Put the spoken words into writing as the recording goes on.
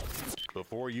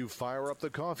Before you fire up the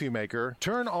coffee maker,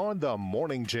 turn on the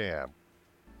Morning Jam.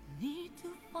 Need to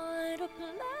find a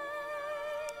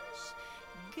place,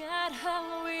 get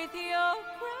her with your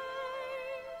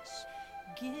grace,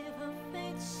 give her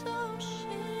faith so she'll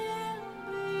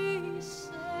be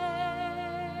safe,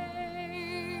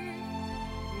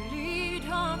 lead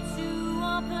her to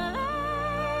a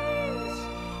place,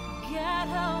 get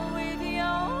her with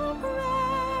your grace,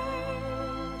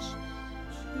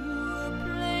 to a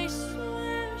place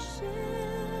where she'll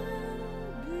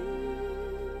be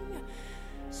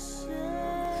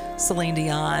safe. Celine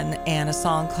Dion and a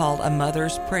song called A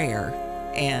Mother's Prayer.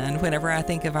 And whenever I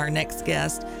think of our next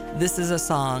guest, this is a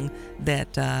song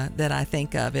that I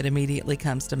think of. It immediately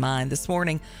comes to mind. This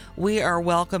morning, we are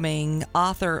welcoming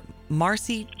author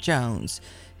Marcy Jones,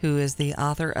 who is the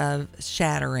author of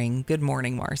Shattering. Good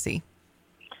morning, Marcy.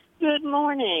 Good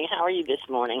morning. How are you this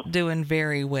morning? Doing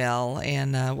very well,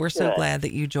 and we're so Good. glad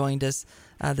that you joined us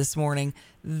this morning.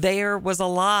 There was a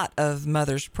lot of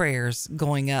mother's prayers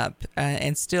going up,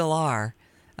 and still are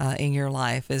in your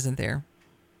life, isn't there?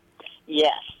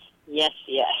 Yes.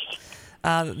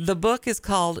 The book is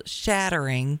called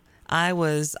Shattering. I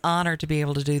was honored to be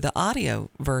able to do the audio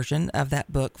version of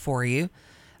that book for you.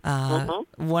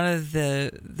 One of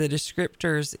the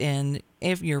descriptors in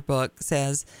your book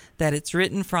says that it's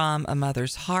written from a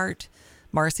mother's heart.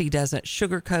 Marcy doesn't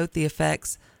sugarcoat the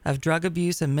effects of drug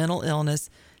abuse and mental illness,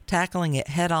 tackling it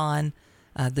head on.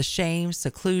 The shame,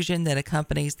 seclusion that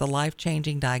accompanies the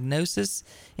life-changing diagnosis,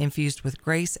 infused with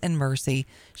grace and mercy.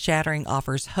 Shattering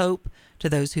offers hope to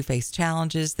those who face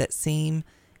challenges that seem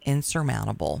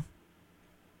insurmountable.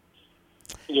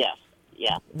 Yeah.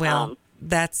 Well,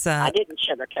 that's I didn't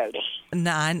sugarcoat it.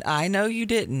 No, I know you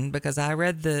didn't, because I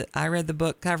read the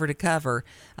book cover to cover.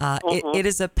 It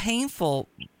is a painful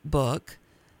book,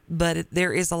 but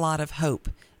there is a lot of hope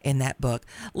in that book.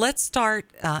 Let's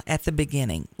start at the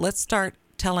beginning. Let's start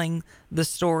telling the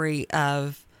story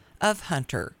of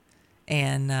Hunter,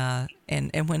 and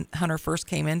when Hunter first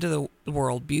came into the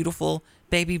world, beautiful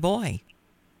baby boy.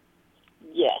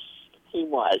 Yes, he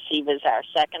was. He was our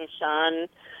second son.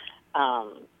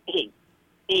 He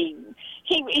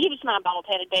was my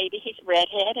bald-headed baby. He's a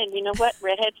redhead, and you know what?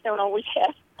 Redheads don't always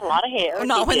have a lot of hair.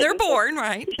 Not when they're born,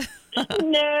 right?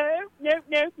 No.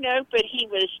 But he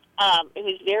was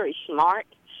very smart.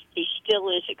 He still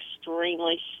is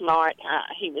extremely smart.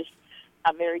 He was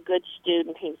a very good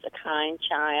student. He was a kind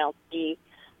child. He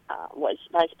was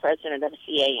vice president of the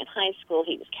CA in high school.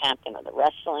 He was captain of the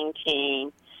wrestling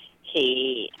team.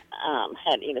 He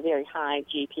had a very high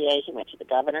GPA. He went to the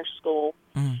governor's school.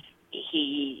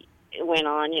 He went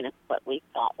on, what we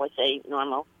thought was a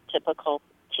normal, typical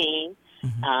teen.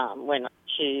 Went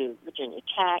to Virginia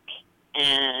Tech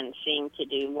and seemed to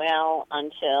do well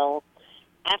until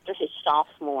after his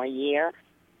sophomore year.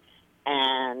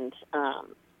 And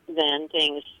then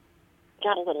things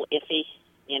got a little iffy,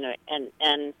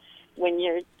 and when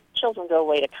your children go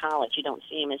away to college, you don't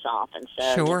see them as often.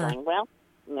 So Sure. you're going, well,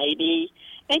 maybe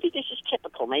this is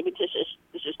typical. Maybe this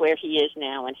is where he is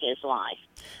now in his life.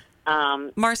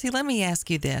 Marcy, let me ask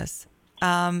you this.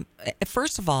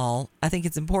 First of all, I think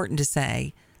it's important to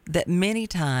say that many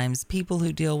times people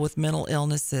who deal with mental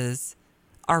illnesses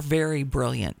are very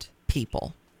brilliant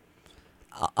people,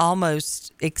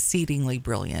 almost exceedingly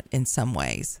brilliant in some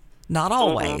ways. Not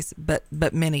always, but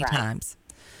many times.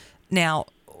 Now,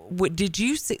 what did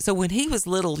you see? So when he was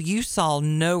little, you saw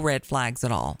no red flags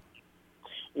at all?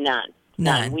 None.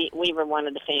 We were one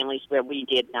of the families where we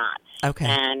did not. Okay.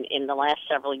 And in the last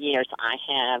several years, I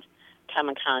have come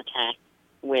in contact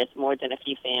with more than a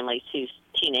few families whose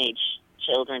teenage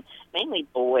children, mainly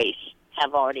boys,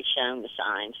 have already shown the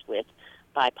signs with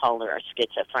bipolar or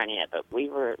schizophrenia. But we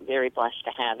were very blessed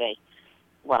to have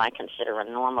what I consider a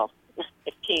normal.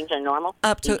 If teens are normal,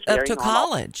 up to normal.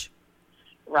 college.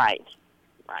 Right.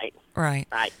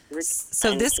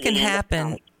 So this can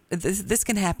happen. This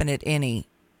can happen at any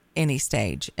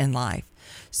stage in life.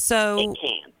 So it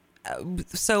can.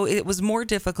 So it was more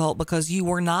difficult because you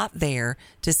were not there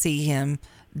to see him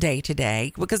day to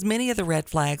day, because many of the red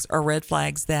flags are red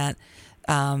flags that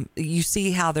you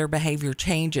see how their behavior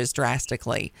changes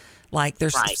drastically. Like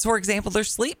for example, their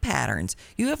sleep patterns.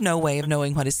 You have no way of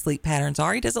knowing what his sleep patterns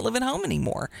are. He doesn't live at home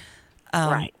anymore.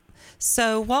 Right.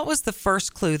 So what was the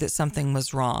first clue that something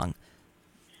was wrong?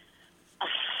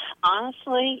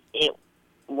 Honestly, it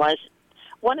was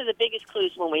one of the biggest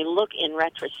clues when we look in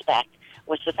retrospect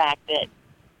was the fact that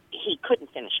he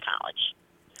couldn't finish college.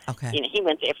 Okay. He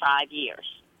went there 5 years,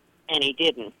 and he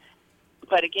didn't.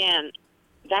 But again,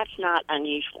 that's not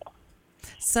unusual.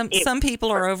 Some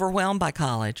people are overwhelmed by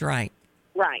college, right?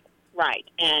 Right. Right,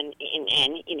 and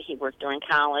he worked during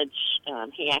college.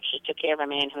 He actually took care of a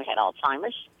man who had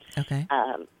Alzheimer's, Okay.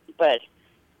 but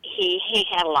he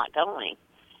had a lot going.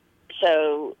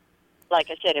 So, like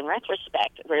I said, in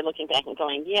retrospect, we're looking back and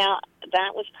going, yeah,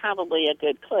 that was probably a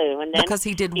good clue. And then Because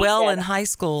he did well said, in high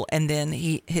school, and then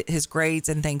his grades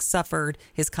and things suffered.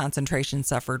 His concentration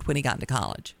suffered when he got into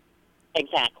college.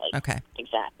 Exactly. Okay.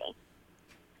 Exactly.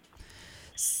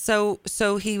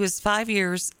 So he was 5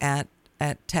 years at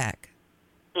Tech.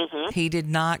 Mm-hmm. He did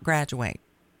not graduate.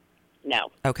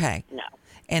 No. Okay. No.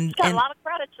 And Got a lot of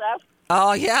credits, though.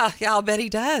 oh yeah, I'll bet he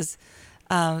does.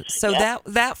 So Yeah.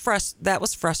 that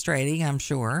was frustrating, I'm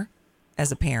sure,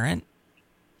 as a parent.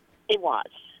 It was.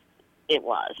 It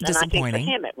was. And I think for Disappointing.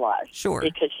 him it was. Sure.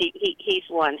 Because he's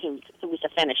one who was a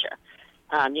finisher.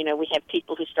 We have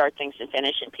people who start things and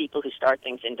finish and people who start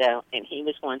things and don't. And he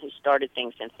was one who started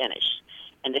things and finished.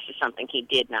 And this is something he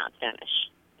did not finish.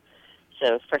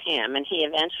 So for him, and he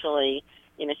eventually,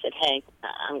 said, hey,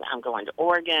 I'm going to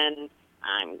Oregon.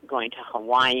 I'm going to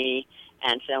Hawaii.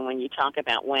 And so when you talk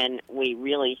about when we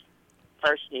really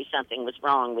first knew something was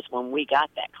wrong was when we got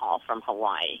that call from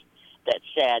Hawaii that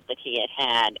said that he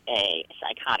had a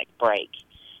psychotic break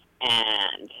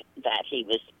and that he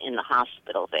was in the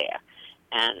hospital there.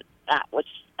 And that was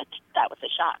a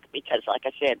shock because, like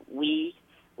I said, we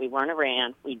weren't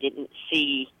around. We didn't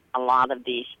see a lot of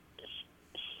these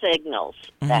signals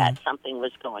that something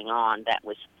was going on that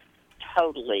was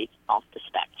totally off the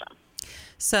spectrum.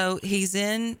 So he's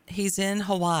in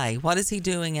Hawaii. What is he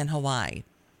doing in Hawaii?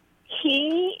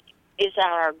 He is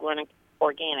our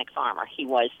organic farmer. He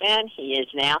was then. He is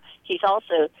now. He's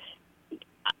also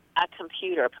a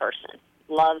computer person.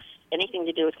 Loves anything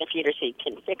to do with computers. He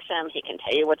can fix them. He can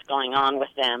tell you what's going on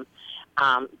with them.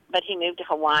 But he moved to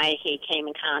Hawaii. He came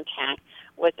in contact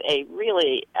with a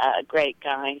really great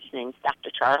guy. His name's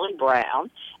Dr. Charlie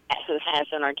Brown, who has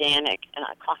an organic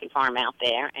coffee farm out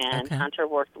there. And Okay. Hunter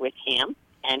worked with him,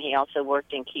 and he also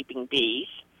worked in keeping bees.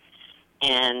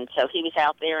 And so he was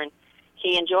out there, and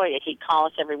he enjoyed it. He'd call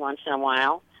us every once in a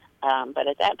while. But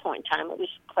at that point in time, it was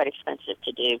quite expensive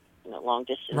to do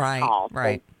long-distance calls.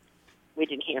 Right. So we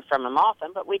didn't hear from him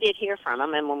often, but we did hear from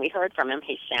him. And when we heard from him,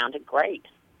 he sounded great.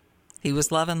 He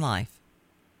was loving life.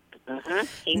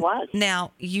 He was.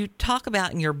 Now, you talk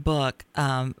about in your book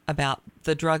about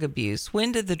the drug abuse.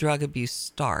 When did the drug abuse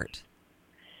start?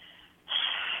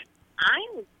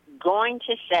 I'm going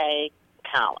to say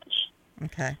college.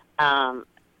 Okay.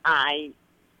 I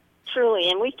truly,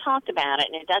 and we've talked about it,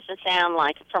 and it doesn't sound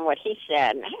like from what he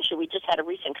said, and actually we just had a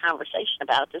recent conversation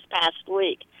about it this past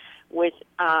week with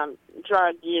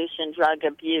drug use and drug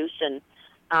abuse and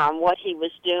what he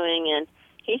was doing, and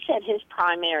he said his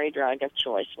primary drug of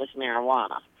choice was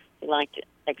marijuana. He liked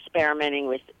experimenting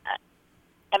with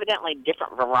evidently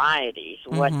different varieties,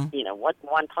 what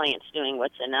one plant's doing,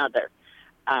 what's another.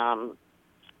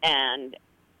 And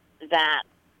that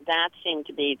seemed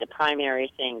to be the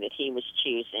primary thing that he was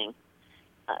choosing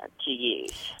to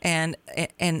use. And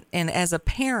as a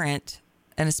parent,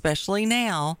 and especially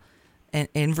now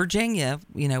in Virginia,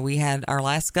 we had our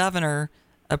last governor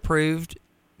approved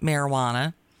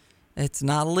marijuana. It's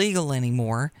not illegal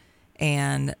anymore.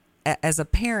 And as a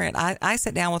parent, I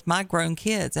sat down with my grown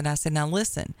kids and I said, now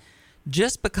listen,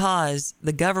 just because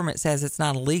the government says it's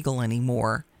not illegal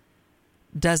anymore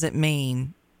doesn't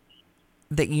mean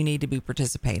that you need to be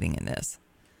participating in this,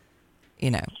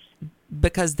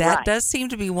 because that Right. does seem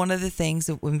to be one of the things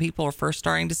that when people are first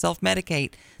starting to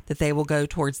self-medicate, that they will go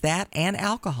towards that and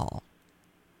alcohol.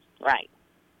 Right.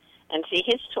 And see,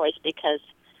 his choice, because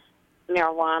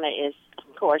marijuana is,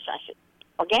 of course,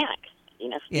 organic.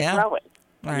 You Yeah. grow it.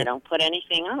 Right. You don't put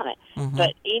anything on it. Mhm.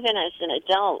 But even as an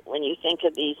adult, when you think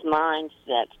of these minds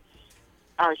that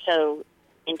are so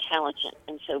intelligent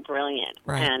and so brilliant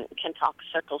Right. and can talk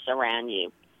circles around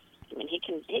you, I mean, he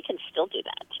can still do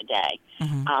that today.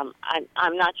 Mhm.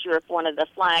 I'm not sure if one of the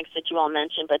flags that you all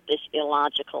mentioned, but this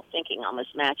illogical thinking,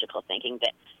 almost magical thinking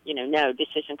that, no, this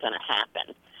isn't going to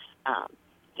happen.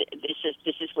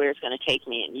 This is where it's going to take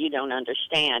me, and you don't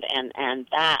understand. And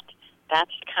that's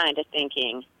the kind of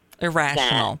thinking.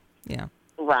 Irrational. Yeah.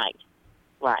 Right.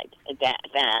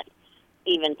 That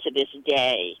even to this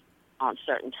day, on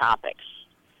certain topics,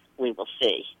 we will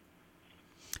see.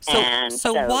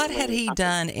 So what had he when-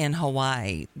 done in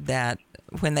Hawaii that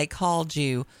when they called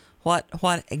you, what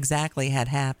exactly had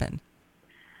happened?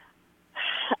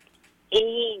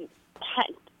 I'm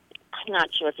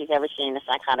not sure if you've ever seen a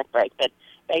psychotic break, but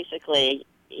basically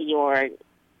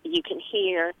you can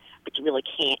hear, but you really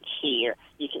can't hear.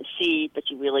 You can see, but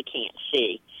you really can't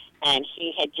see. And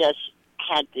he had just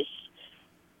had this,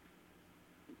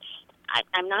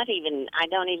 I'm not even, I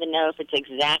don't even know if it's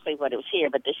exactly what it was here,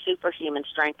 but the superhuman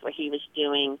strength where he was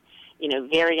doing,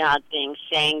 very odd things,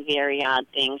 saying very odd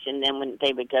things, and then when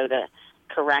they would go to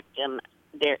correct him,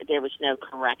 there was no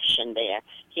correction there.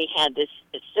 He had this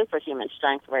superhuman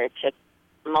strength where it took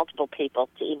multiple people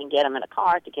to even get him in a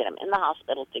car, to get him in the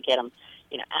hospital, to get him,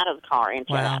 out of the car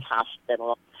into that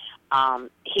hospital.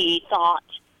 He thought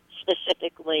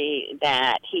specifically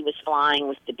that he was flying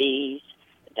with the bees,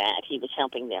 that he was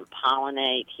helping them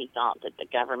pollinate. He thought that the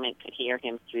government could hear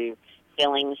him through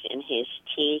fillings in his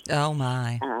teeth. Oh,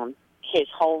 my. His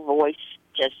whole voice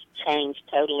just changed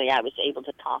totally. I was able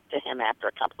to talk to him after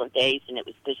a couple of days, and it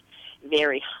was this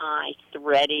very high,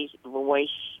 thready voice.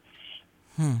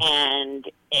 And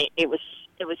it was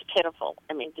pitiful.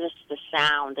 I mean, just the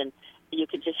sound, and you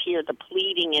could just hear the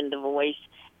pleading in the voice,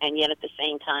 and yet at the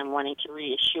same time wanting to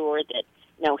reassure that,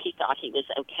 no, he thought he was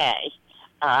okay.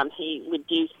 He would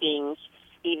do things,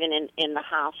 even in the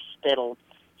hospital.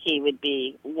 He would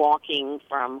be walking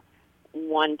from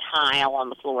one tile on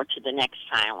the floor to the next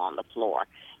tile on the floor.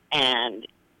 And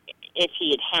if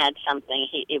he had something,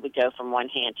 it would go from one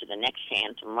hand to the next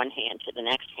hand, from one hand to the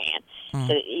next hand.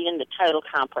 So even the total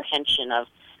comprehension of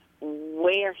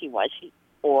where he was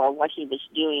or what he was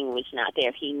doing was not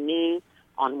there. He knew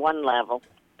on one level,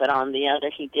 but on the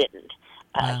other he didn't.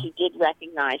 He did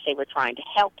recognize they were trying to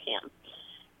help him,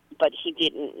 but he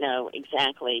didn't know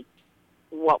exactly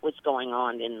what was going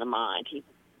on in the mind.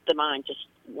 The mind just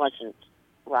wasn't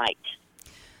right.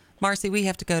 Marcy, we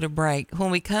have to go to break.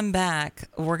 When we come back,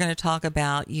 we're going to talk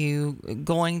about you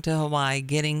going to Hawaii,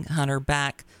 getting Hunter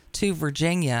back to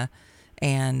Virginia,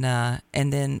 and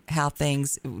then how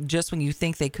things, just when you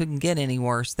think they couldn't get any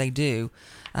worse, they do.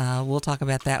 We'll talk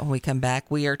about that when we come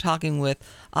back. We are talking with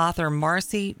author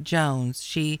Marcy Jones.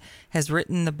 She has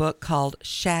written the book called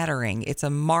Shattering. It's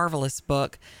a marvelous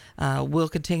book. We'll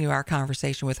continue our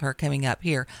conversation with her coming up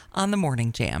here on The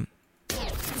Morning Jam.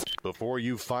 Before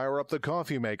you fire up the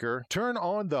coffee maker, turn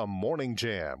on the Morning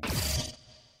Jam.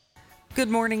 Good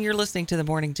morning. You're listening to The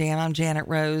Morning Jam. I'm Janet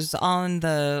Rose. On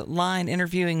the line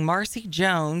interviewing Marcy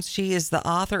Jones. She is the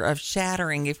author of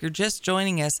Shattering. If you're just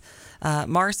joining us,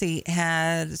 Marcy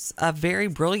has a very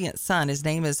brilliant son. His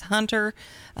name is Hunter,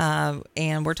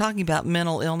 and we're talking about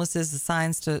mental illnesses, the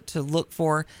signs to look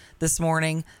for this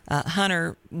morning.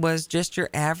 Hunter was just your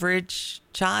average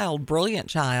child, brilliant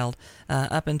child,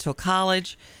 up until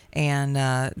college. And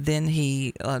then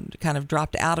he kind of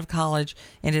dropped out of college,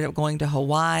 ended up going to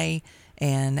Hawaii,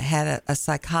 and had a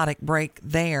psychotic break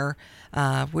there.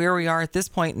 Where we are at this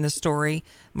point in the story,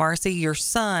 Marcy, your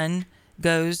son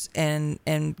goes and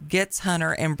gets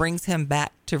Hunter and brings him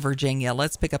back to Virginia.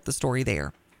 Let's pick up the story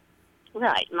there.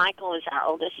 Right. Michael is our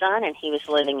oldest son, and he was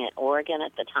living in Oregon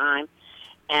at the time.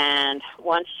 And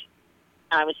once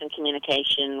I was in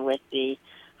communication with the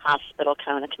hospital,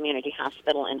 Kona Community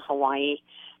Hospital in Hawaii,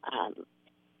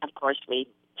 of course, we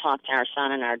talked to our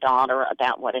son and our daughter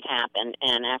about what had happened,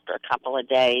 and after a couple of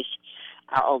days,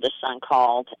 our oldest son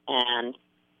called and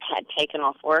had taken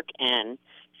off work and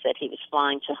said he was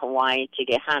flying to Hawaii to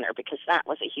get Hunter, because that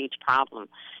was a huge problem.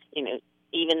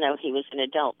 Even though he was an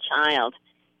adult child,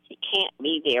 he can't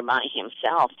be there by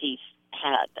himself. He's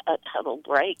had a total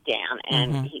breakdown,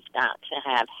 and he's got to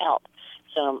have help.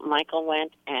 So Michael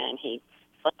went, and he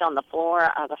slept on the floor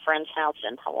of a friend's house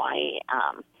in Hawaii.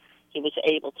 He was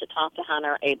able to talk to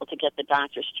Hunter, able to get the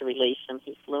doctors to release him.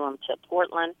 He flew him to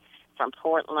Portland. From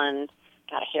Portland,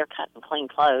 got a haircut and clean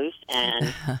clothes,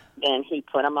 and then he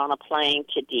put him on a plane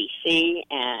to D.C.,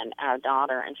 and our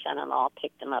daughter and son-in-law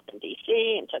picked him up in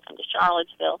D.C. and took him to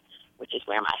Charlottesville, which is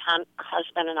where my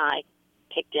husband and I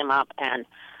picked him up, and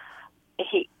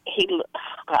he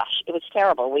gosh, it was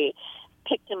terrible. We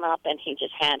picked him up, and he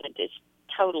just had this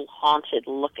total haunted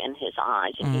look in his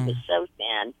eyes, and he was so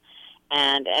thin.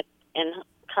 And in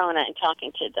Kona, and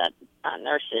talking to the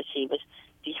nurses, he was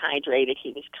dehydrated.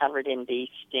 He was covered in bee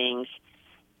stings.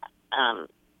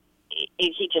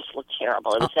 He just looked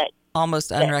terrible. It was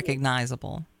almost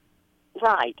unrecognizable.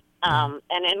 Right. And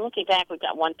then looking back, we've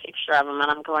got one picture of him, and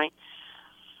I'm going,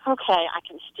 okay, I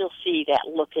can still see that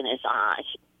look in his eyes.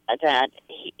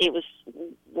 It was,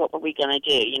 what were we going to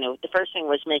do? The first thing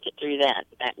was make it through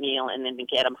that meal, and then to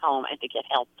get him home and to get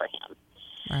help for him.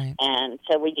 Right. And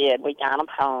so we did. We got him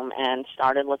home and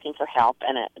started looking for help.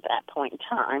 And at that point in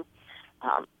time,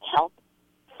 help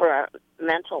for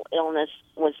mental illness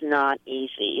was not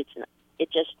easy.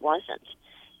 It just wasn't.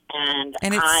 And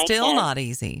it's still not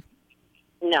easy.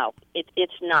 No,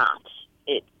 it's not.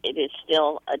 It is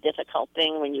still a difficult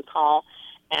thing when you call.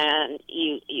 and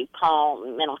you call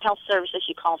mental health services,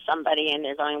 you call somebody, and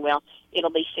they're going, well,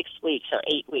 it'll be 6 weeks or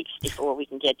 8 weeks before we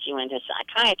can get you into a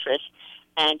psychiatrist.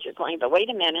 And you're going, but wait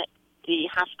a minute, the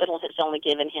hospital has only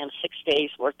given him 6 days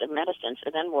worth of medicine, so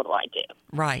then what do I do?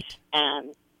 Right.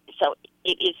 And so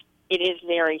it is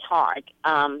very hard.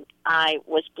 I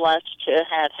was blessed to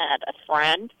have had a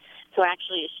friend who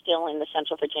actually is still in the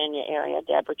Central Virginia area,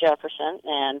 Deborah Jefferson,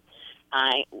 and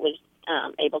I was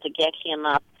able to get him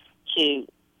up to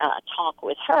talk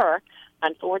with her.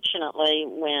 Unfortunately,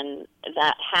 when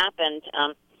that happened,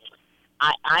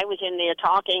 I was in there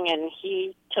talking, and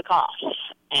he took off,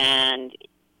 and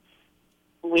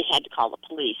we had to call the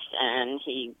police, and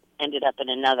he ended up in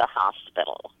another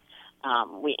hospital.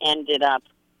 We ended up,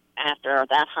 after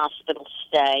that hospital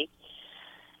stay,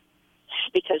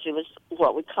 because it was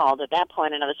what we called at that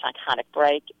point another psychotic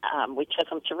break, we took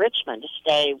him to Richmond to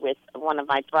stay with one of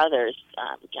my brothers,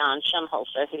 John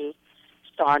Schumholzer, who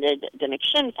started the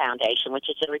McShin Foundation, which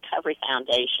is a recovery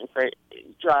foundation for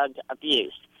drug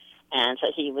abuse. And so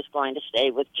he was going to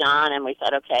stay with John, and we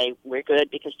thought, okay, we're good,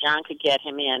 because John could get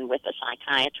him in with a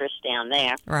psychiatrist down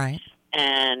there. Right.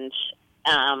 And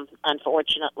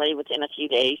unfortunately, within a few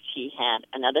days, he had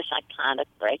another psychotic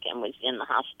break and was in the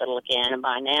hospital again. And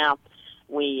by now,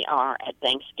 we are at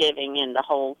Thanksgiving, and the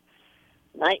whole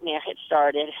nightmare had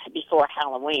started before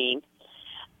Halloween.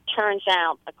 Turns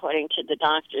out, according to the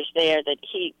doctors there, that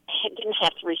he didn't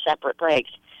have 3 separate breaks,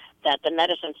 that the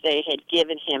medicines they had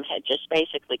given him had just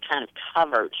basically kind of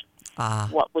covered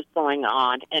what was going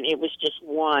on, and it was just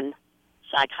one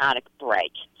psychotic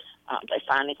break. They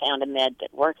finally found a med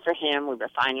that worked for him. We were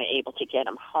finally able to get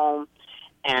him home,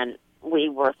 and we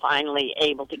were finally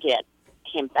able to get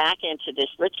him back into this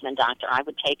Richmond doctor. I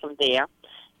would take him there.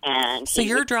 And so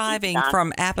you're driving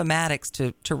from Appomattox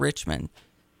to Richmond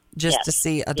just to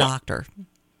see a doctor.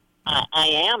 I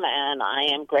am, and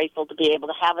I am grateful to be able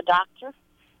to have a doctor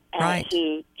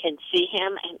who can see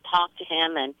him and talk to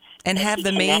him and have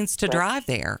the means to drive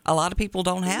there. A lot of people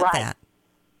don't have that.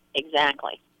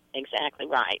 Exactly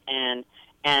right. And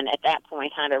at that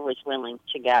point, Hunter was willing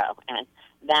to go, and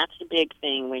that's the big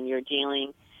thing when you're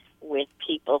dealing with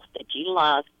people that you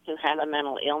love who have a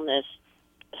mental illness,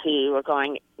 who are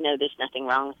going, no, there's nothing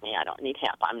wrong with me. I don't need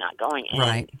help. I'm not going. And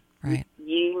right.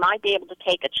 You might be able to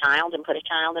take a child and put a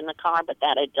child in the car, but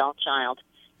that adult child,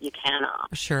 you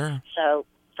cannot. Sure. So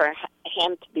for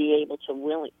him to be able to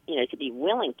be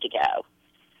willing to go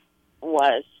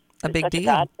was a big deal.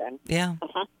 godsend. Yeah.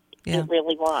 Yeah. It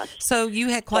really was. So you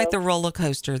had quite the roller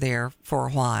coaster there for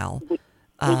a while. We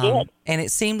did. And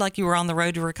it seemed like you were on the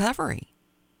road to recovery.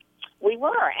 We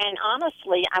were, and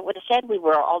honestly, I would have said we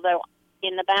were, although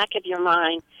in the back of your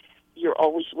mind, you're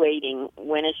always waiting,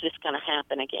 when is this going to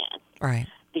happen again? Right.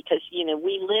 Because,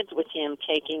 we lived with him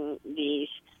taking these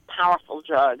powerful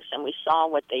drugs, and we saw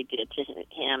what they did to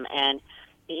him, and,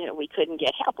 we couldn't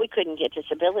get help. We couldn't get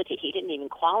disability. He didn't even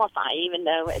qualify, even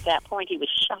though at that point he was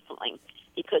shuffling.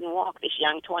 He couldn't walk, this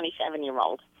young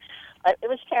 27-year-old. It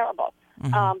was terrible.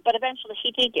 Mm-hmm. But eventually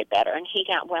he did get better, and he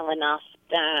got well enough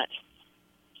that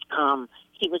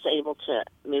he was able to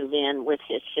move in with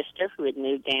his sister, who had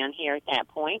moved down here at that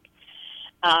point.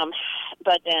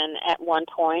 But then at one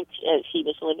point, as he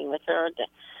was living with her,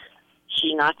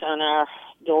 she knocked on our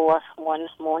door one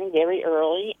morning very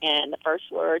early, and the first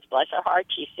words, bless her heart,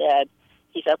 she said,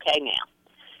 he's okay now.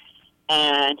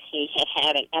 And he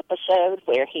had an episode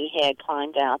where he had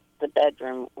climbed out the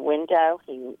bedroom window.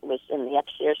 He was in the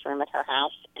upstairs room at her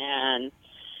house and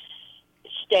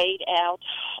stayed out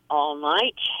all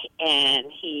night, and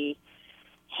he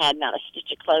had not a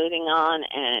stitch of clothing on,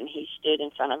 and he stood in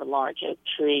front of a large oak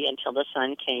tree until the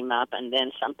sun came up, and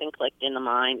then something clicked in the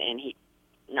mind, and he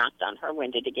knocked on her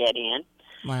window to get in.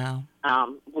 Wow.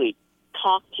 We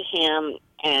talked to him,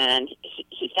 and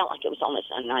he felt like it was almost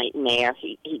a nightmare.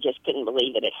 He just couldn't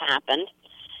believe it had happened,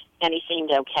 and he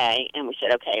seemed okay, and we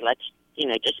said, okay, let's,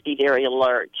 just be very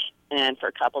alert. And for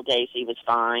a couple of days, he was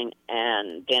fine,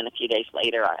 and then a few days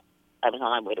later, I was on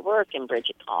my way to work, and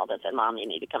Bridget called and said, Mom, you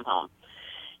need to come home.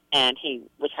 And he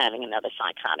was having another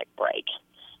psychotic break.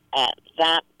 At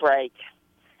that break,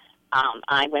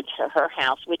 I went to her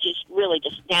house, which is really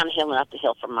just down the hill and up the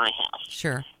hill from my house.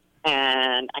 Sure.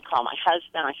 And I called my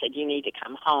husband. I said, you need to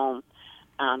come home.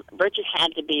 Bridget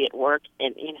had to be at work,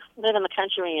 and live in the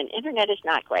country, and internet is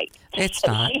not great. It's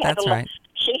not. That's right.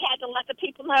 She had to let the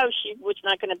people know she was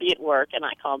not going to be at work, and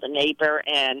I called a neighbor,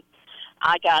 and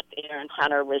I got there, and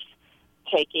Hunter was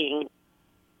taking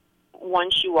one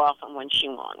shoe off and one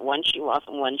shoe on, one shoe off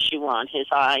and one shoe on. His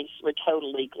eyes were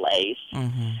totally glazed.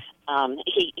 Mm-hmm.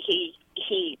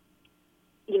 He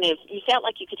you felt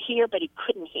like you could hear, but he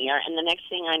couldn't hear. And the next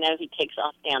thing I know, he takes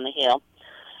off down the hill.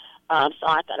 So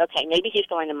I thought, okay, maybe he's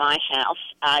going to my house.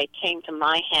 I came to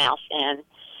my house, and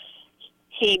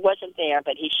he wasn't there,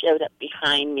 but he showed up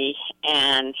behind me,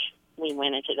 and we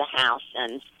went into the house,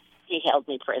 and he held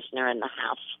me prisoner in the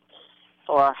house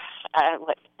for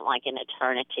like an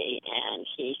eternity. And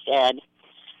he said,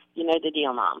 "You know the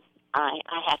deal, Mom. I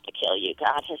have to kill you.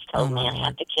 God has told me I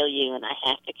have to kill you, and I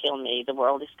have to kill me. The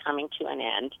world is coming to an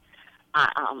end.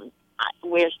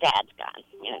 Where's Dad's gun?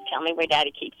 Tell me where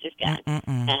Daddy keeps his gun."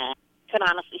 And I could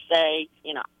honestly say,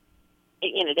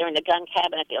 they're in the gun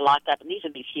cabinet. They're locked up, and these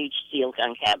are these huge steel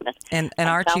gun cabinets. And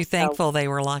aren't you thankful they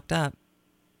were locked up?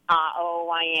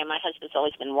 I am. My husband's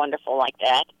always been wonderful like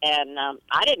that, and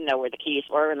I didn't know where the keys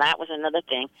were, and that was another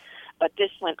thing. But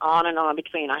this went on and on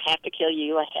between, I have to kill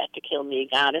you, I have to kill me,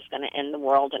 God is going to end the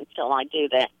world until I do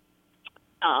that,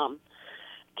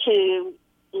 to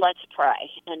let's pray.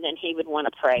 And then he would want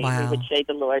to pray. Wow. We would say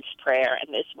the Lord's Prayer,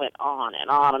 and this went on, and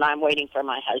I'm waiting for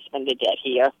my husband to get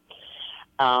here.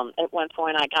 At one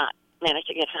point, I managed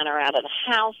to get Hunter out of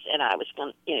the house, and I was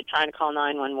trying to call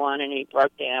 911, and he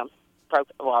broke down.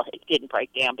 Well, it didn't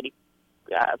break down, but he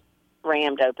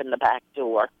rammed open the back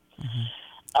door.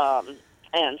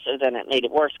 And so then it made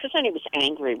it worse because then he was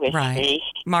angry with me.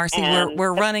 Marcy,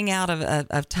 we're running out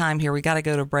of time here. We got to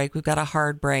go to break. We've got a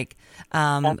hard break.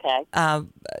 Okay.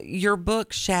 Your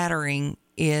book, Shattering,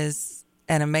 is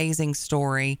an amazing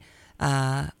story.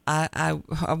 I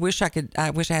wish I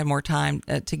had more time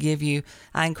to give you.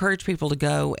 I encourage people to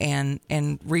go and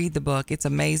read the book. It's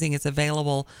amazing. It's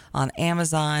available on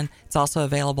Amazon. It's also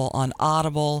available on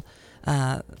Audible.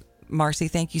 Marcy,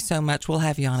 thank you so much. We'll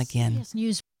have you on again. CBS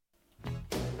News.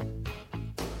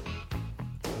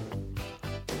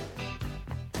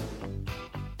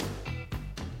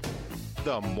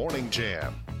 The Morning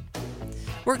Jam.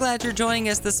 We're glad you're joining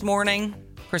us this morning.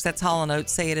 Of course, that's Hall &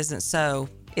 Oates, Say It Isn't So.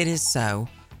 It is so.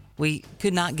 We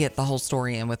could not get the whole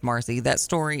story in with Marcy. That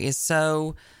story is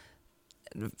so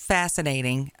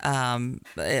fascinating.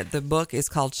 The book is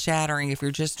called Shattering, if you're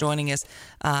just joining us.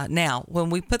 Now, when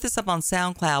we put this up on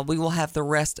SoundCloud, we will have the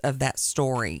rest of that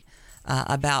story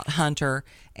about Hunter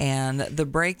and the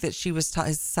break that she was,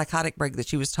 his psychotic break that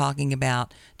she was talking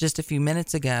about just a few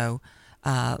minutes ago.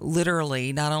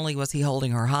 Literally, not only was he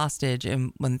holding her hostage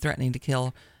and when threatening to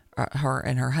kill her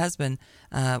and her husband,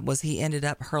 was he ended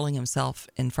up hurling himself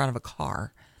in front of a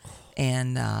car.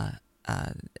 And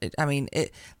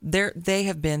they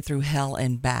have been through hell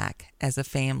and back as a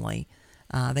family.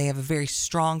 They have a very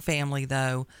strong family,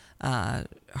 though.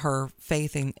 Her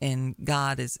faith in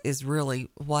God is really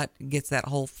what gets that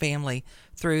whole family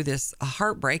through this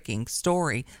heartbreaking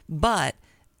story. But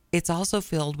it's also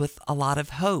filled with a lot of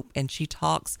hope, and she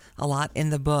talks a lot in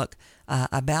the book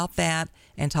about that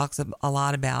and talks a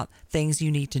lot about things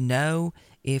you need to know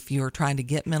if you're trying to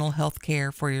get mental health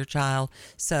care for your child.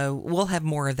 So we'll have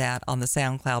more of that on the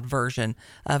SoundCloud version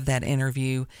of that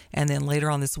interview. And then later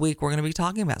on this week, we're going to be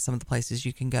talking about some of the places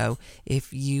you can go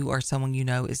if you or someone you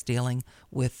know is dealing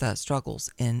with struggles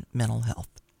in mental health.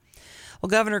 Well,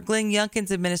 Governor Glenn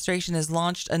Youngkin's administration has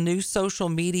launched a new social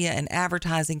media and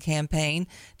advertising campaign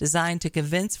designed to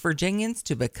convince Virginians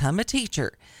to become a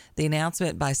teacher. The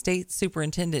announcement by State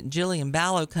Superintendent Jillian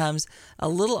Ballo comes a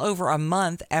little over a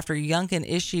month after Youngkin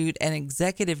issued an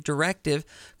executive directive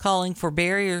calling for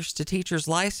barriers to teachers'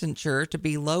 licensure to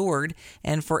be lowered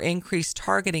and for increased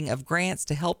targeting of grants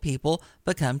to help people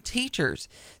become teachers.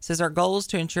 It says our goal is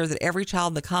to ensure that every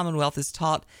child in the Commonwealth is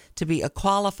taught to be a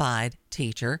qualified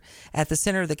teacher. At the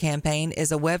center of the campaign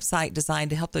is a website designed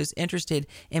to help those interested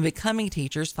in becoming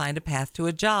teachers find a path to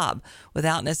a job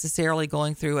without necessarily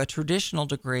going through a traditional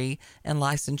degree and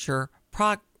licensure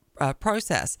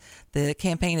process. The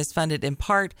campaign is funded in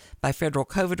part by federal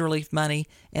COVID relief money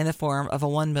in the form of a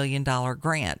 $1 million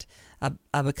grant.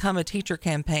 A Become a Teacher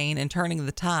campaign and Turning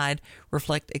the Tide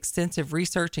reflect extensive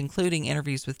research, including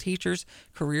interviews with teachers,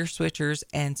 career switchers,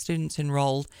 and students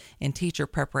enrolled in teacher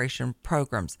preparation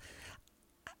programs.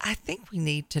 I think we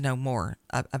need to know more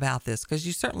about this because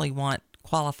you certainly want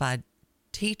qualified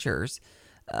teachers.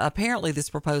 Apparently,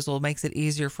 this proposal makes it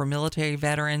easier for military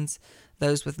veterans,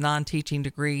 those with non-teaching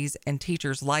degrees, and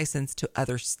teachers licensed to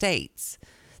other states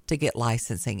to get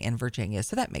licensing in Virginia.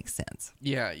 So that makes sense.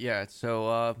 Yeah.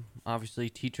 So obviously,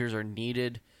 teachers are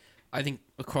needed, I think,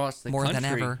 across the country. More than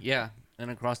ever. Yeah,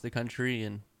 and across the country,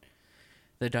 and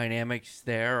the dynamics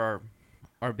there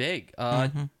are big.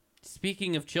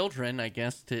 Speaking of children, I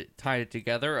guess to tie it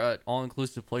together, an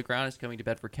all-inclusive playground is coming to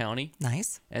Bedford County.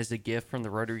 Nice. As a gift from the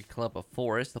Rotary Club of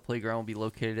Forest. The playground will be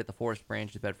located at the Forest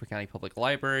Branch of Bedford County Public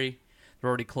Library. The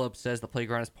Rotary Club says the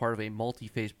playground is part of a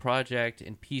multi-phase project,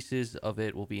 and pieces of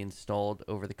it will be installed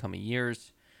over the coming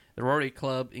years. The Rotary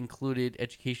Club included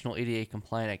educational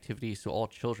ADA-compliant activities so all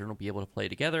children will be able to play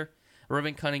together. A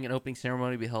ribbon cutting and opening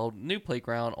ceremony will be held in the new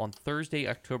playground on Thursday,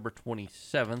 October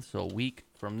 27th, so a week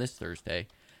from this Thursday,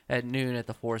 at noon at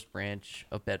the Forest Branch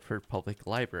of Bedford Public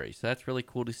Library. So that's really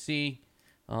cool to see.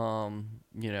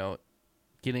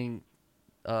 Getting,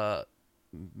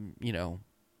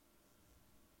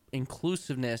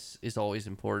 inclusiveness is always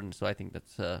important. So I think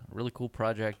that's a really cool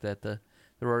project that the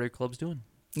Rotary Club's doing.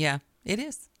 Yeah, it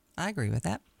is. I agree with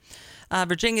that.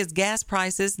 Virginia's gas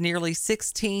prices nearly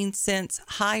 16 cents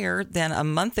higher than a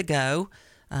month ago,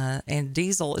 and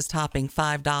diesel is topping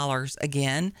 $5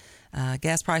 again.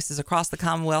 Gas prices across the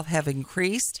Commonwealth have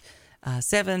increased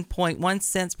 7.1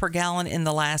 cents per gallon in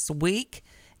the last week,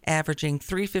 averaging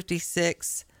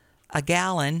 $3.56 a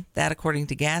gallon. That, according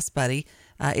to Gas Buddy,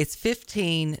 it's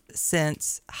 15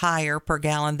 cents higher per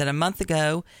gallon than a month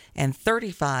ago, and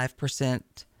 35%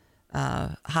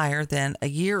 higher than a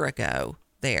year ago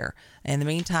there. In the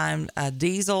meantime,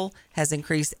 diesel has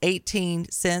increased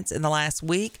 18 cents in the last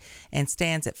week and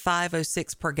stands at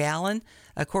 $5.06 per gallon.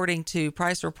 According to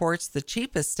price reports, the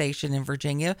cheapest station in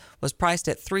Virginia was priced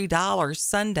at $3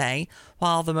 Sunday,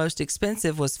 while the most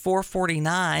expensive was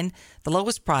 $4.49. The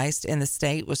lowest priced in the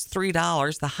state was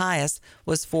 $3. The highest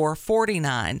was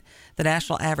 $4.49. The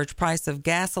national average price of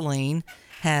gasoline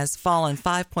has fallen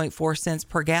 5.4 cents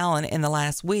per gallon in the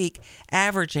last week,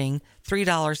 averaging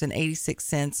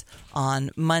 $3.86 on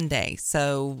Monday.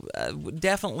 So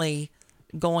definitely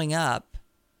going up,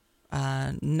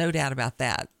 no doubt about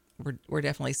that. We're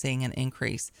definitely seeing an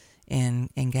increase in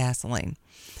gasoline.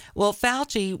 Well,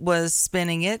 Fauci was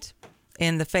spinning it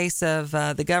in the face of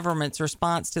the government's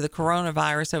response to the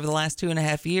coronavirus over the last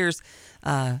 2.5 years.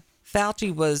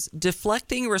 Fauci was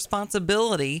deflecting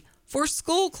responsibility for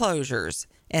school closures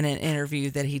in an interview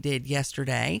that he did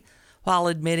yesterday, while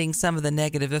admitting some of the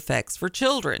negative effects for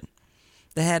children.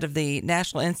 The head of the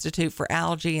National Institute for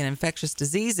Allergy and Infectious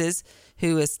Diseases,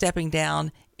 who is stepping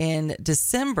down in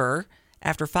December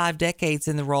after 5 decades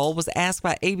in the role, was asked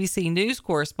by ABC News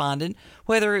correspondent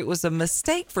whether it was a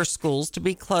mistake for schools to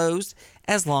be closed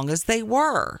as long as they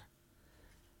were.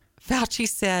 Fauci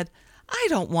said, "I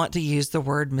don't want to use the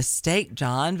word mistake,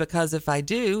 John, because if I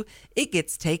do, it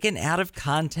gets taken out of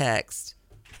context."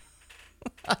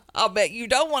 I'll bet you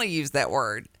don't want to use that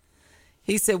word.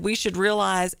 He said we should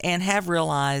realize and have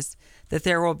realized that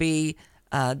there will be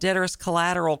debtorous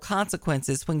collateral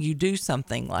consequences when you do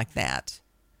something like that.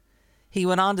 He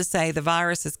went on to say the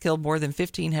virus has killed more than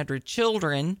 1,500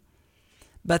 children,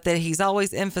 but that he's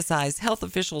always emphasized health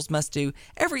officials must do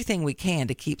everything we can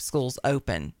to keep schools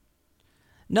open.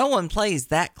 No one plays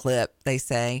that clip, they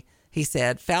say. He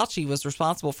said, Fauci was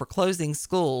responsible for closing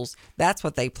schools. That's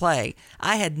what they play.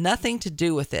 I had nothing to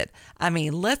do with it. I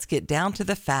mean, let's get down to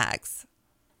the facts.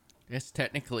 Yes,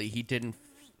 technically,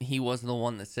 he wasn't the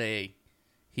one to say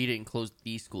he didn't close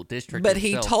the school district. But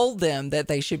himself. he told them that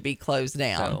they should be closed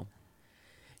down.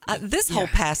 So, this whole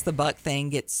pass the buck thing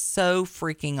gets so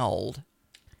freaking old.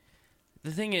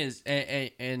 The thing is,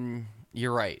 and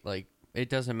you're right, like, it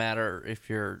doesn't matter if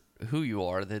you're who you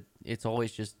are, that it's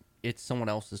always just, it's someone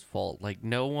else's fault. Like,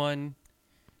 no one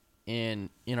in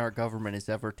our government has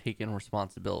ever taken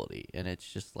responsibility, and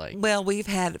it's just like, well, we've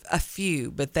had a few,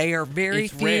 but they are very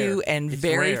few rare. and it's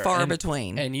very rare. far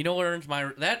between. And you know what earns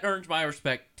my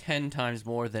respect 10 times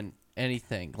more than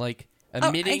anything. Like,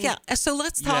 admitting. Yeah. So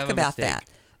let's talk about that.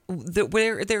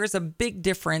 Where there is a big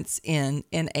difference in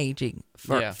aging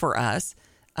for us.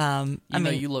 I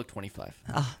mean, you look 25.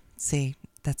 Oh, see,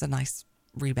 that's a nice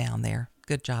rebound there.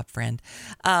 Good job, friend.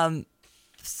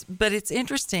 But it's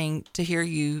interesting to hear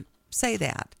you say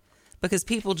that, because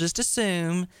people just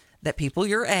assume that people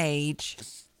your age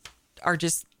are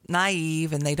just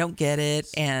naive and they don't get it.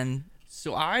 And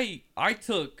so I had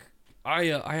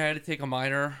to take a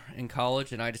minor in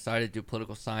college, and I decided to do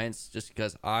political science just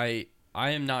because I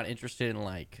am not interested in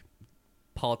like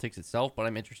politics itself, but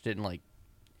I'm interested in like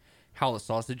how the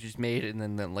sausage is made, and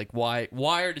then like why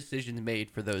are decisions made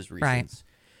for those reasons. Right.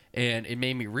 And it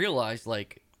made me realize,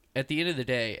 like, at the end of the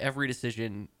day, every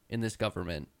decision in this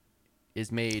government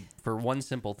is made for one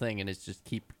simple thing, and it's just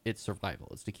it's survival.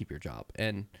 It's to keep your job.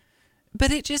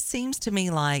 But it just seems to me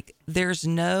like there's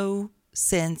no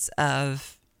sense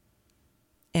of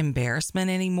embarrassment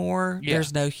anymore. Yeah.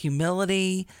 There's no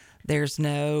humility. There's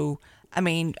no, I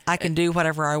mean, I can do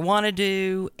whatever I want to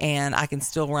do, and I can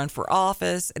still run for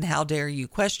office, and how dare you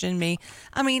question me?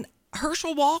 I mean,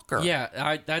 Herschel Walker.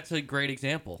 Yeah, that's a great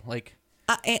example. Like,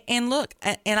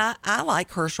 I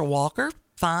like Herschel Walker.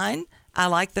 Fine. I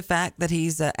like the fact that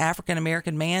he's an African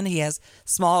American man. He has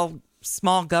small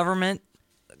government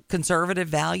conservative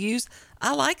values.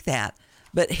 I like that.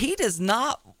 But he does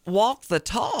not walk the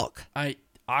talk. And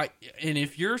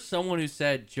if you're someone who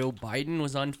said Joe Biden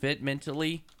was unfit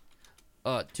mentally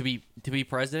to be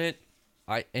president,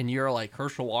 and you're like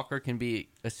Herschel Walker can be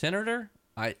a senator,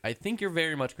 I think you're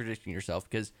very much contradicting yourself,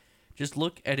 because just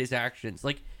look at his actions.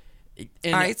 Like,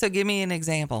 all right, so give me an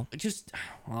example. Because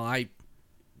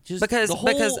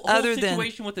other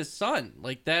situation with his son,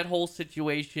 like that whole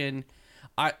situation,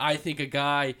 I think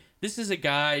this is a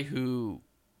guy who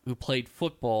played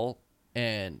football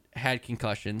and had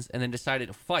concussions and then decided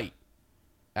to fight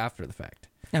after the fact.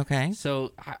 Okay.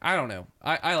 So I don't know.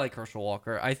 I like Herschel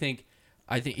Walker. I think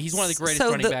he's one of the greatest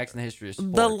running backs in the history of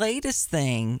sport. The latest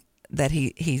thing that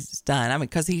he's done, I mean,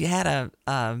 because he had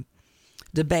a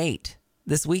debate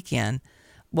this weekend,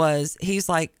 was he's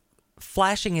like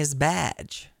flashing his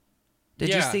badge.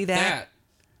 Did you see that?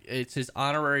 It's his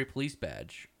honorary police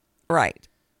badge. Right.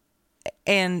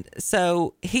 And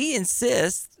so he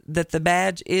insists that the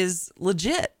badge is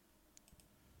legit.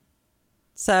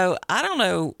 So I don't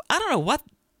know what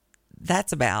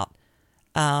that's about.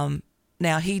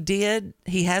 Now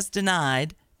he has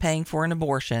denied paying for an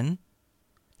abortion.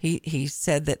 He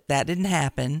said that didn't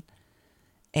happen.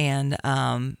 And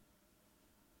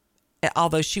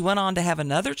although she went on to have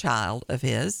another child of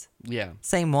his,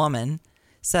 same woman.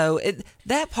 So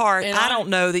that part, I don't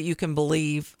know that you can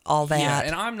believe all that. Yeah,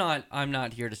 and I'm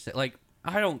not here to say, like,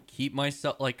 I don't keep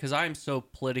myself, like, because I'm so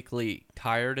politically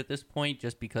tired at this point,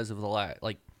 just because of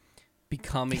the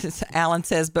becoming. Alan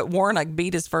says, but Warnock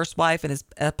beat his first wife and is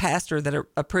a pastor that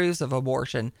approves of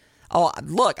abortion. Oh,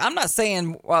 look, I'm not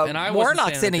saying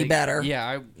Warnock's any better.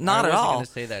 Yeah, not at all. I wasn't going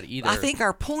to say that either. I think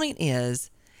our point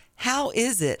is, how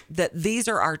is it that these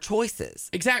are our choices?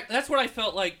 Exactly. That's what I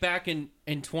felt like back in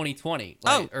 2020.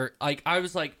 I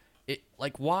was like,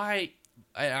 why?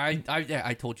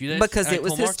 I told you this because it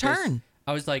was his turn.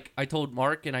 I was like, I told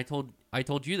Mark and I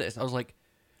told you this. I was like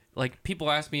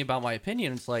people ask me about my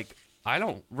opinion. It's like, I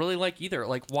don't really like either.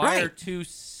 Like, why are two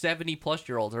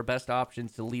 70-plus-year-olds our best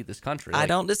options to lead this country? I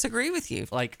don't disagree with you.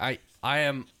 Like, I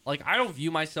am, like, I don't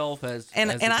view myself as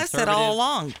I've said all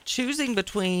along, choosing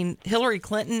between Hillary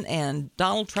Clinton and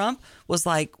Donald Trump was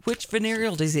like, which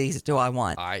venereal disease do I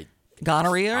want?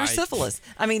 Gonorrhea or syphilis?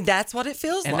 I mean, that's what it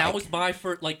feels like. And that was my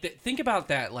first, think about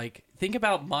that. Like, think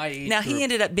about my age Now, group. he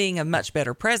ended up being a much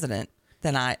better president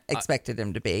than I expected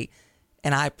him to be.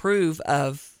 And I approve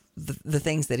of the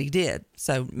things that he did.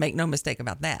 So make no mistake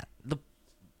about that.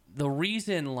 The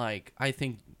reason, like, I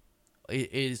think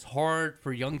it is hard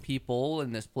for young people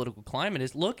in this political climate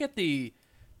is look at the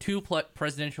two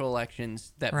presidential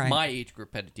elections that my age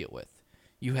group had to deal with.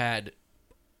 You had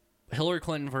Hillary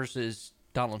Clinton versus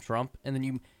Donald Trump, and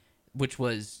then which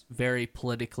was very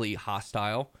politically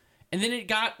hostile. And then it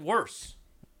got worse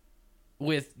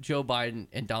with Joe Biden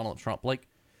and Donald Trump. Like,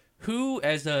 who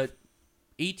as a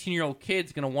 18-year-old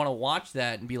kid's going to want to watch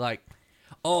that and be like,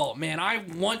 oh, man, I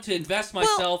want to invest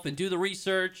myself and do the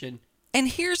research. And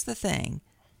here's the thing.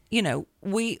 You know,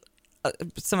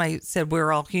 somebody said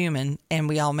we're all human and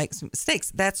we all make some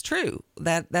mistakes. That's true.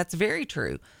 That's very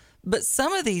true. But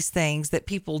some of these things that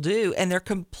people do, and they're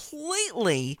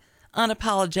completely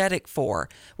unapologetic for.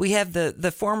 We have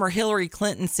the former Hillary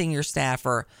Clinton senior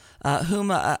staffer,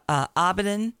 Huma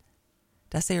Abedin.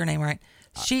 Did I say her name right?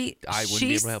 I wouldn't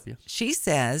be able to help you. She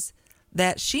says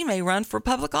that she may run for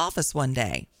public office one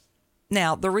day.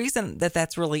 Now, the reason that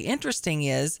that's really interesting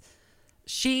is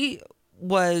she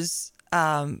was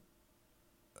caught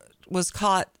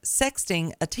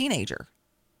sexting a teenager.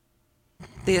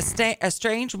 The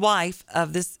estranged wife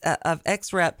of this of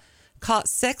ex-rep caught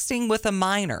sexting with a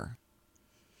minor.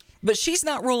 But she's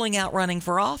not ruling out running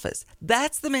for office.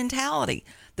 That's the mentality.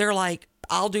 They're like,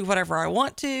 I'll do whatever I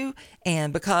want to,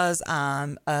 and because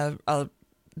I'm a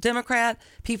Democrat,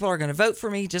 people are going to vote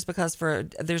for me just because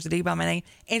there's a D by my name.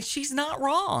 And she's not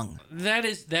wrong. That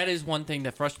is one thing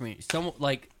that frustrates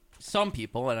me. Some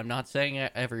people, and I'm not saying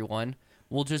everyone,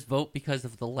 will just vote because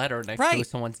of the letter next to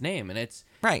someone's name, and it's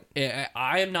right.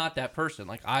 I am not that person.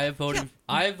 Like, I have voted. Yeah.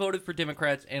 I have voted for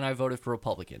Democrats and I voted for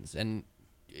Republicans, and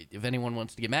if anyone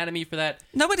wants to get mad at me for that,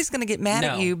 nobody's going to get mad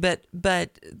at you. But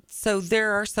so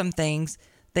there are some things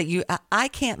that I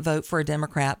can't vote for a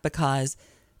Democrat because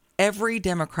every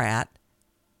Democrat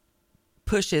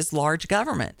pushes large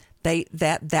government.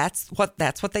 That's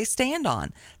what they stand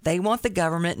on. They want the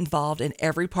government involved in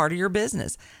every part of your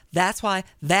business. That's why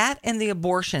that and the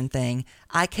abortion thing,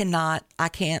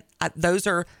 those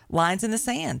are lines in the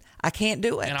sand. I can't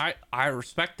do it. And I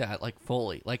respect that, like,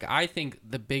 fully. Like, I think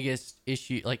the biggest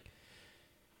issue, like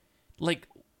like,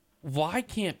 why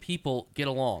can't people get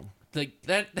along? Like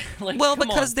that. Like, Well, come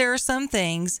because on. there are some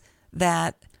things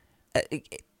that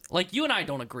Like, you and I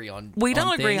don't agree on. we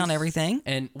don't agree on things, everything,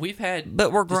 and we've had.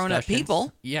 but we're grown-up discussions.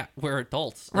 people. Yeah, we're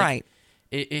adults. Like, Right.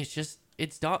 It's just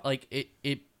it's not like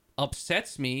it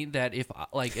upsets me that if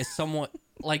like as someone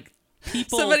like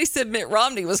people. Somebody said Mitt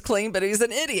Romney was clean, but he's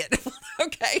an idiot.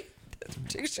 Okay,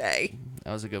 touche.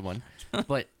 That was a good one,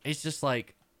 but it's just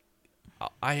like.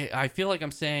 I feel like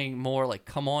I'm saying more like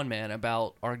come on man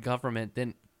about our government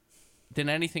than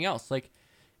anything else. Like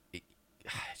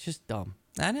it's just dumb.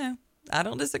 I know. I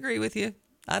don't disagree with you.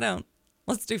 I don't.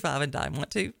 Let's do 5 and dime. Want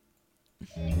to?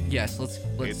 Yes, let's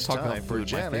It's talk time about for food. My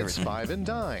Janet's favorite. 5 and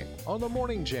Dine on the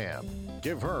Morning Jam.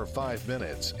 Give her 5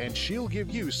 minutes, and she'll give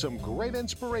you some great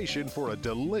inspiration for a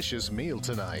delicious meal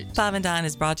tonight. 5 and Dine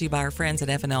is brought to you by our friends at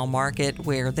F&L Market,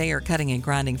 where they are cutting and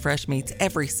grinding fresh meats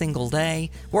every single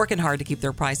day, working hard to keep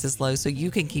their prices low so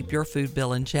you can keep your food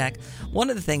bill in check.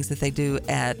 One of the things that they do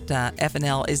at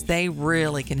F&L is they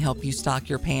really can help you stock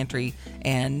your pantry,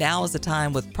 and now is the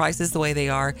time with prices the way they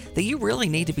are that you really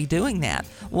need to be doing that.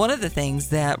 One of the things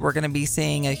that we're going to be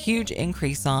seeing a huge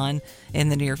increase on in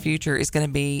the near future is going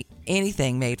to be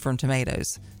anything made from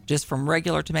tomatoes, just from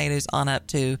regular tomatoes on up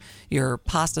to your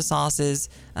pasta sauces,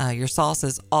 your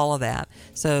sauces, all of that.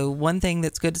 So one thing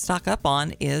that's good to stock up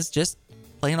on is just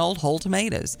plain old whole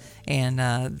tomatoes,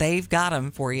 and they've got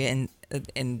them for you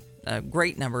in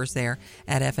great numbers there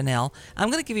at F&L. I'm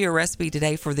going to give you a recipe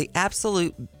today for the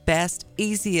absolute best,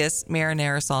 easiest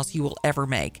marinara sauce you will ever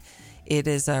make. It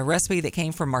is a recipe that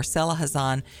came from Marcella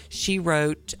Hazan. She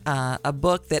wrote a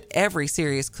book that every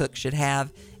serious cook should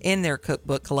have in their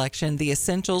cookbook collection, The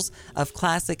Essentials of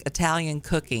Classic Italian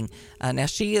Cooking. Now,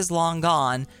 she is long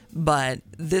gone, but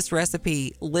this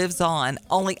recipe lives on.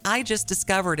 Only I just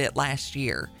discovered it last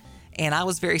year, and I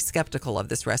was very skeptical of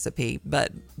this recipe,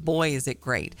 but boy, is it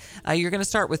great. You're going to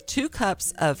start with 2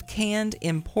 cups of canned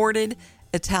imported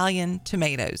Italian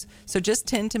tomatoes. So just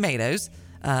 10 tomatoes.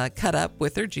 Cut up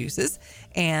with their juices,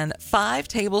 and 5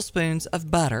 tablespoons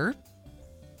of butter.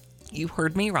 You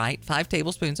heard me right, 5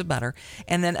 tablespoons of butter,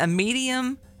 and then a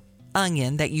medium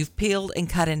onion that you've peeled and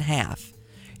cut in half.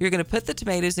 You're going to put the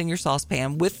tomatoes in your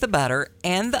saucepan with the butter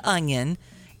and the onion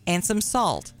and some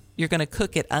salt. You're going to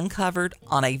cook it uncovered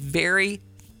on a very,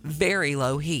 very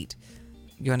low heat.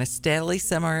 You're going to steadily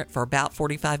simmer it for about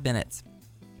 45 minutes.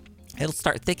 It'll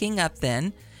start thickening up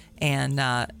then, and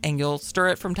you'll stir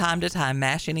it from time to time.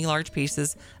 Mash any large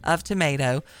pieces of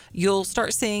tomato. You'll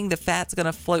start seeing the fat's going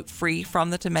to float free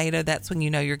from the tomato. That's when you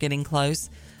know you're getting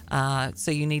close. So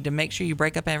you need to make sure you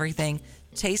break up everything,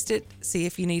 taste it, see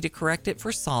if you need to correct it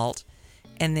for salt,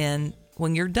 and then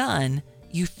when you're done,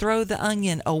 you throw the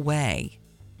onion away,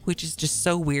 which is just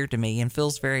so weird to me and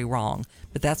feels very wrong,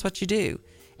 but that's what you do.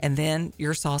 And then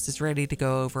your sauce is ready to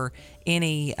go over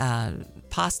any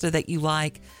pasta that you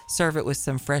like. Serve it with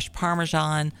some fresh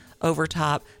Parmesan over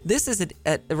top. This is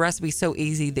a recipe so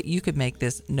easy that you could make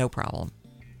this no problem.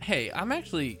 Hey, I'm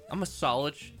a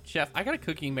solid chef. I got a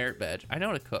cooking merit badge. I know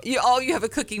how to cook. You have a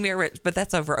cooking merit, but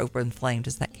that's over open flame.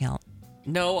 Does that count?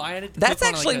 No, I had to. That's cook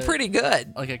on actually pretty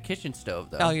good. Like a kitchen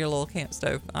stove, though. Oh, your little camp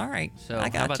stove. All right. So I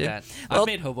got how about you. that? Well, I've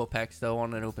made hobo pecks though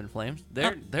on an open flame.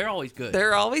 They're always good.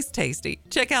 they're always tasty.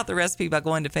 Check out the recipe by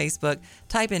going to Facebook.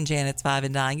 Type in Janet's 5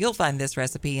 and Dine. You'll find this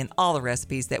recipe and all the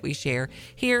recipes that we share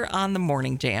here on the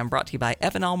Morning Jam, brought to you by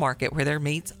F&L Market, where their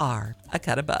meats are a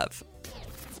cut above.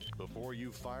 Before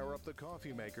you fire up the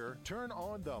coffee maker, turn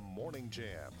on the Morning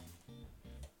Jam.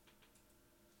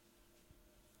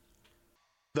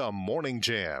 The Morning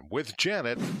Jam with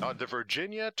Janet on the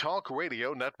Virginia Talk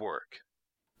Radio Network.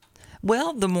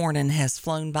 Well, the morning has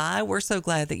flown by. We're so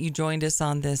glad that you joined us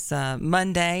on this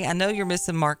Monday. I know you're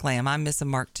missing Mark Lamb. I'm missing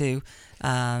Mark too.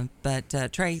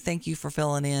 But Trey, thank you for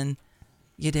filling in.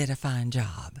 You did a fine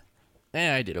job.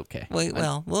 I did okay.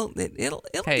 It'll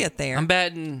Hey, get there. I'm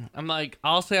batting.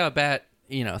 I'll say I bat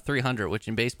 300, which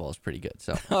in baseball is pretty good.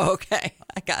 So Okay,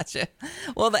 I gotcha.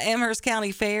 Well, the Amherst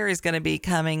County Fair is going to be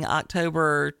coming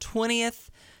October 20th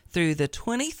through the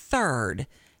 23rd,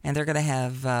 and they're going to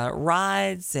have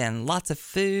rides and lots of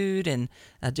food and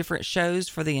different shows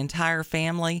for the entire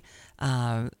family.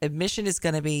 Admission is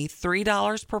going to be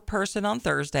 $3 per person on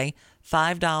Thursday,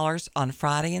 $5 on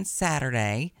Friday and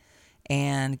Saturday,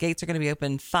 and gates are going to be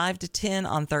open 5 to 10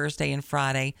 on Thursday and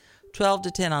Friday, 12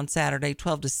 to 10 on Saturday,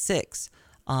 12 to 6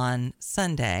 on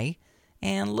Sunday,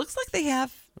 and looks like they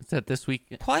have what's that this week?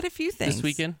 quite a few things. This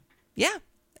weekend? Yeah,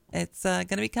 it's going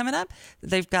to be coming up.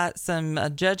 They've got some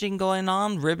judging going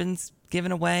on, ribbons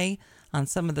given away on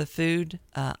some of the food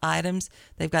items.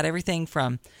 They've got everything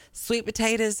from sweet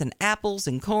potatoes and apples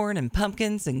and corn and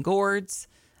pumpkins and gourds.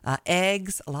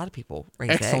 Eggs. A lot of people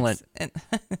raise Excellent. eggs.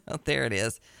 And there it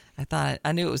is.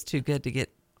 I knew it was too good to get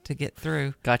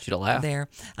through. Got you to laugh. There.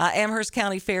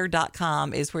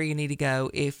 AmherstCountyFair.com is where you need to go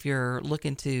if you're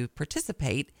looking to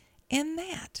participate in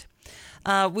that.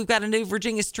 We've got a new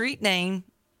Virginia street name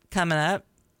coming up.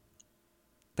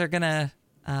 They're going to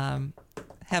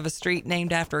have a street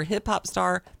named after hip-hop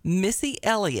star Missy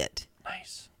Elliott.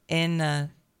 Nice. In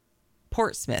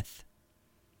Portsmouth.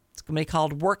 It's going to be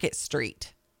called Work It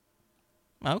Street.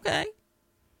 Okay.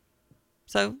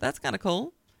 So that's kind of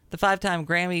cool. The 5-time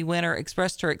Grammy winner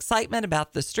expressed her excitement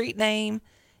about the street name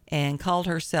and called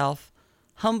herself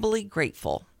humbly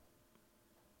grateful.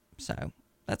 So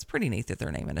that's pretty neat that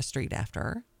they're naming a street after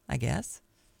her, I guess.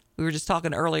 We were just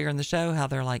talking earlier in the show how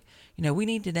they're like, we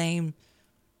need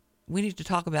to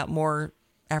talk about more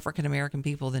African-American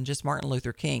people than just Martin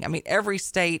Luther King. I mean, every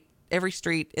street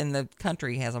in the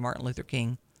country has a Martin Luther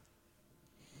King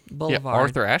Boulevard. Yeah,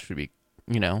 Arthur Ashe would be,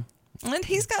 And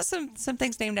he's got some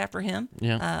things named after him.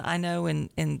 Yeah. I know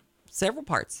in several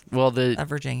parts of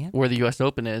Virginia. Where the U.S.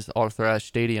 Open is, Arthur Ashe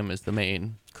Stadium is the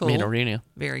main arena.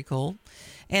 Very cool.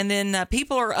 And then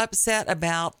people are upset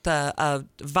about a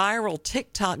viral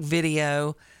TikTok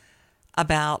video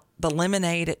about the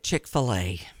lemonade at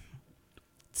Chick-fil-A.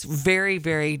 It's very,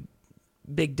 very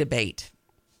big debate.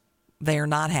 They are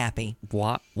not happy.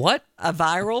 What? A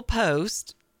viral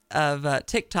post of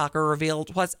TikToker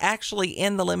revealed what's actually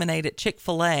in the lemonade at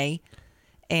Chick-fil-A,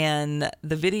 and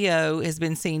the video has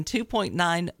been seen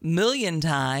 2.9 million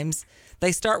times.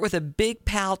 They start with a big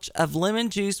pouch of lemon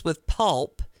juice with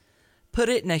pulp, put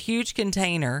it in a huge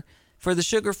container. For the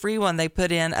sugar-free one, they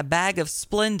put in a bag of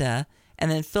Splenda and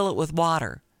then fill it with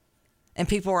water. And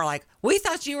people were like, we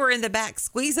thought you were in the back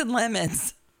squeezing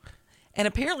lemons. And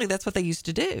apparently that's what they used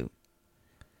to do.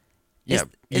 Yeah.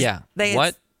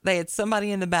 They had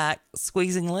somebody in the back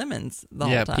squeezing lemons the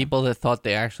whole time. Yeah, people that thought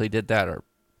they actually did that are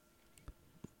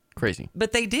crazy.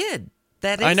 But they did.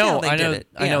 That is how they did it.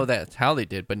 I know that's how they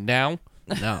did, but now,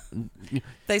 no.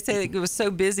 They say that it was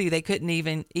so busy they couldn't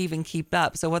even keep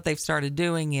up. So what they've started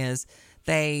doing is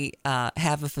they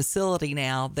have a facility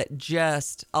now that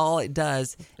just all it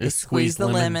does is squeeze the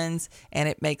lemons, and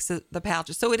it makes the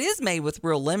pouches. So it is made with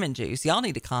real lemon juice. Y'all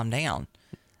need to calm down.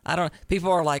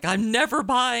 People are like, I'm never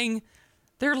buying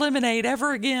their lemonade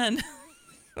ever again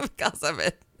because of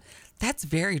it. That's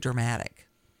very dramatic.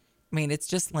 I mean, it's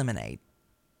just lemonade,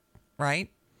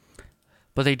 right?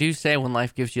 But they do say when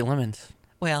life gives you lemons.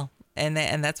 Well, and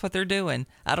that's what they're doing.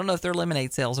 I don't know if their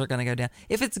lemonade sales are going to go down.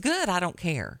 If it's good, I don't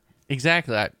care.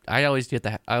 Exactly. I always get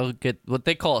that. I would get what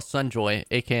they call a Sunjoy,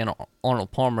 a.k.a.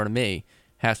 Arnold Palmer to me,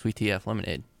 half sweet TF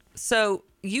lemonade. So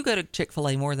you go to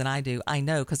Chick-fil-A more than I do. I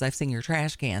know because I've seen your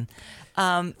trash can.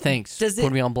 Thanks.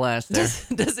 Put me on blast there.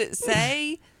 Does it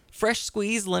say fresh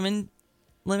squeezed lemonade?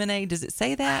 Does it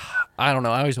say that? I don't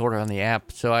know. I always order on the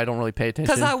app, so I don't really pay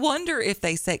attention. Because I wonder if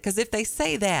they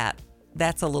say that,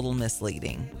 that's a little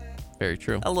misleading. Very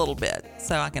true. A little bit.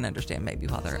 So I can understand maybe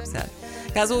why they're upset.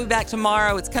 Guys, we'll be back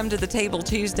tomorrow. It's Come to the Table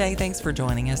Tuesday. Thanks for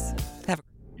joining us.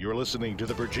 You're listening to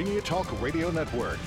the Virginia Talk Radio Network.